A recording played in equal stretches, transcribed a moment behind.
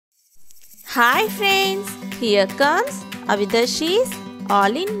Hi friends, here comes Avidashi's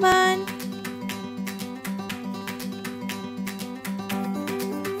All-in-One.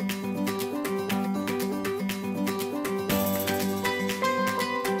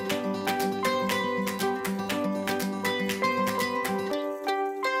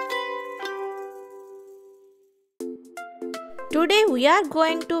 Today we are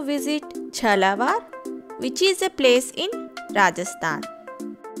going to visit Jhalawar, which is a place in Rajasthan.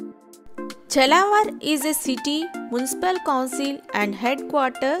 Jhalawar is a city, municipal council and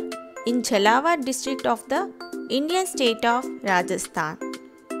headquarter in Jhalawar district of the Indian state of Rajasthan.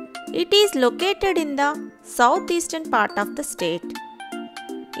 It is located in the southeastern part of the state.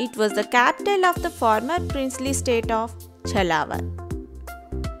 It was the capital of the former princely state of Jhalawar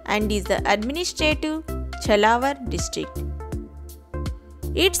and is the administrative Jhalawar district.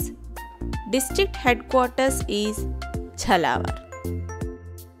 Its district headquarters is Jhalawar.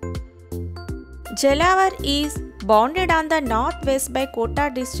 Jhalawar is bounded on the northwest by Kota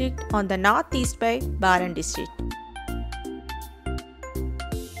district, on the northeast by Baran district.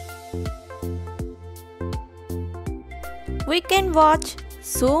 We can watch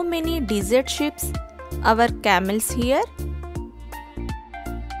so many desert ships, our camels here.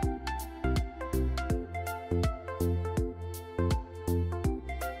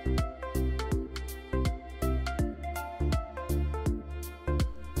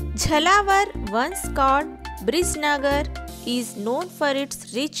 Jhalawar, once called Brijnagar, is known for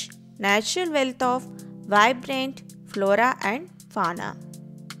its rich natural wealth of vibrant flora and fauna.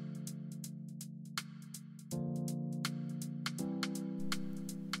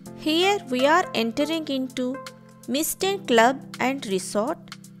 Here we are entering into Mishtten Club and Resort,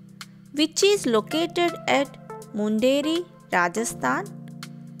 which is located at Munderi, Rajasthan,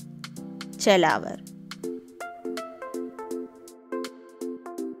 Jhalawar.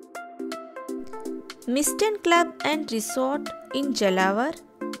 Mishtten Club and Resort in Jhalawar,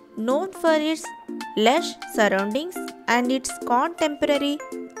 known for its lush surroundings and its contemporary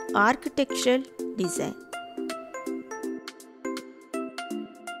architectural design.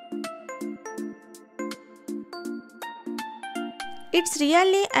 It's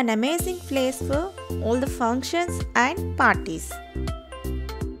really an amazing place for all the functions and parties.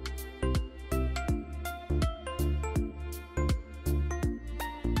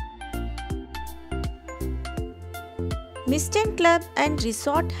 Mishtten Club and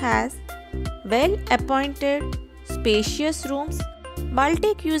Resort has well-appointed, spacious rooms,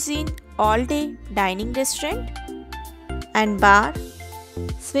 multi-cuisine all-day dining restaurant and bar,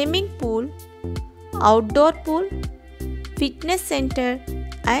 swimming pool, outdoor pool, fitness center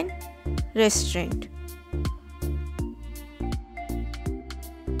and restaurant.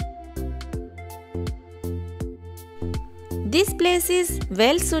 This place is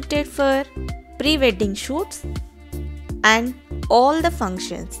well suited for pre-wedding shoots and all the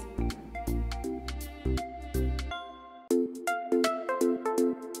functions.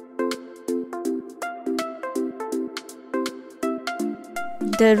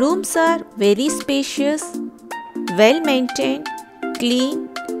 The rooms are very spacious, well maintained, clean,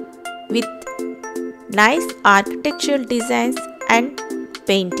 with nice architectural designs and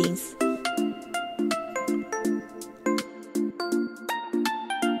paintings.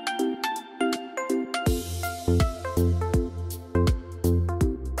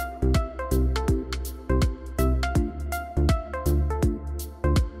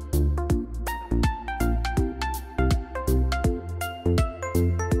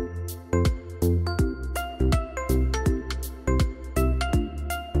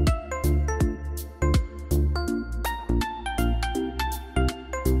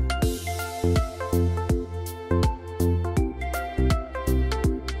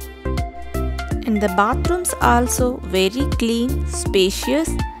 And the bathrooms are also very clean, spacious,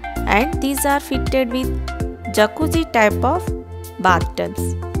 and these are fitted with jacuzzi type of bathtubs.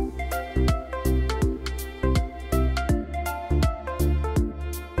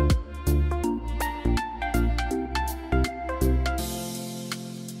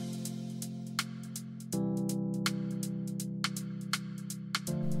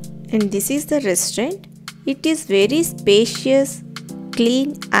 And this is the restaurant. It is very spacious,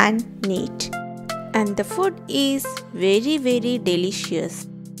 clean and neat. And the food is very delicious.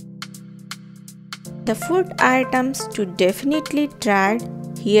 The food items to definitely try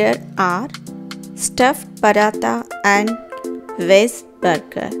here are stuffed paratha and veg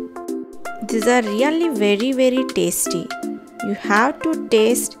burger. These are really very tasty. You have to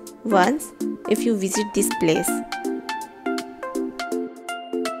taste once if you visit this place.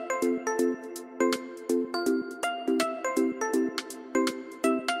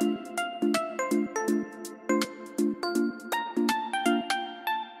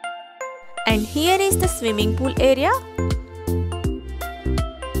 And here is the swimming pool area.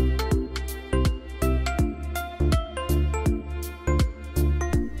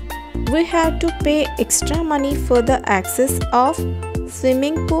 We have to pay extra money for the access of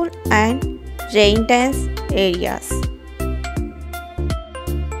swimming pool and rain dance areas.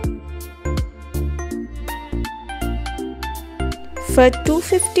 For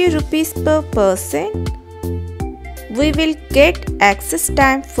 250 rupees per person, we will get access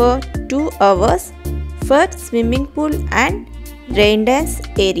time for 2 hours for swimming pool and rain dance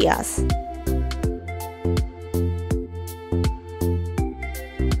areas.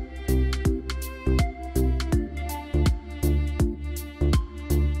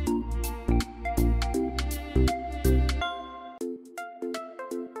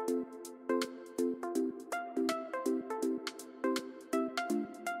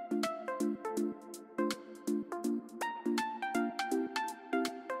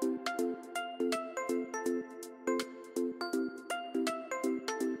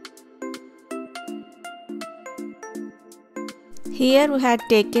 Here we had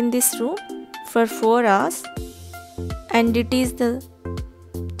taken this room for 4 hours, and it is the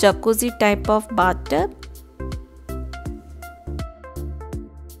jacuzzi type of bathtub.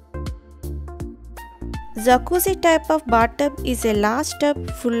 Jacuzzi type of bathtub is a large tub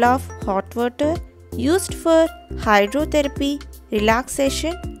full of hot water used for hydrotherapy,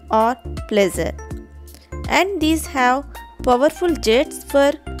 relaxation or pleasure, and these have powerful jets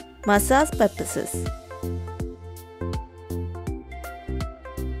for massage purposes.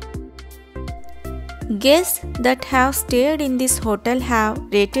 Guests that have stayed in this hotel have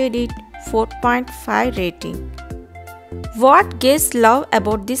rated it 4.5 rating. What guests love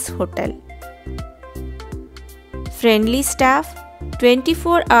about this hotel? Friendly staff,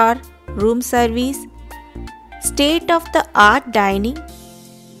 24-hour room service, state-of-the-art dining,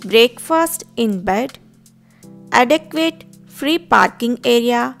 breakfast in bed, adequate free parking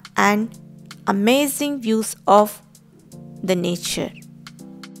area and amazing views of the nature.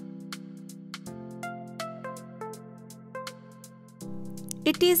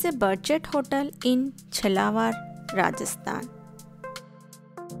 It is a budget hotel in Jhalawar, Rajasthan.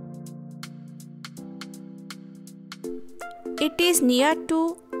 It is near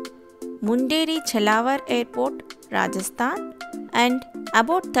to Munderi Jhalawar Airport, Rajasthan, and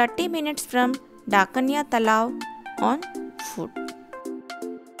about 30 minutes from Dakanya Talao on foot.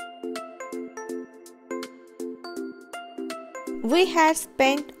 We had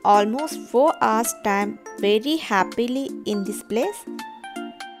spent almost 4 hours time very happily in this place.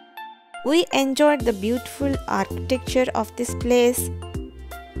 We enjoyed the beautiful architecture of this place,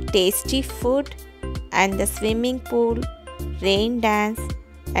 tasty food and the swimming pool, rain dance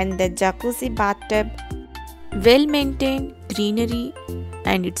and the jacuzzi bathtub, well maintained greenery,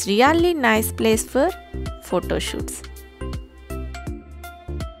 and it's really nice place for photo shoots.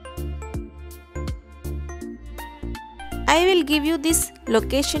 I will give you this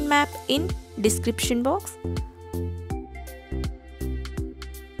location map in description box.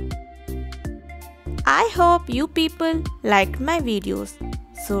 I hope you people liked my videos,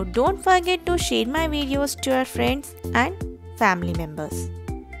 so don't forget to share my videos to your friends and family members.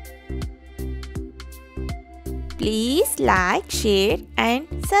 Please like, share and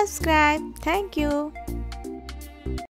subscribe. Thank you.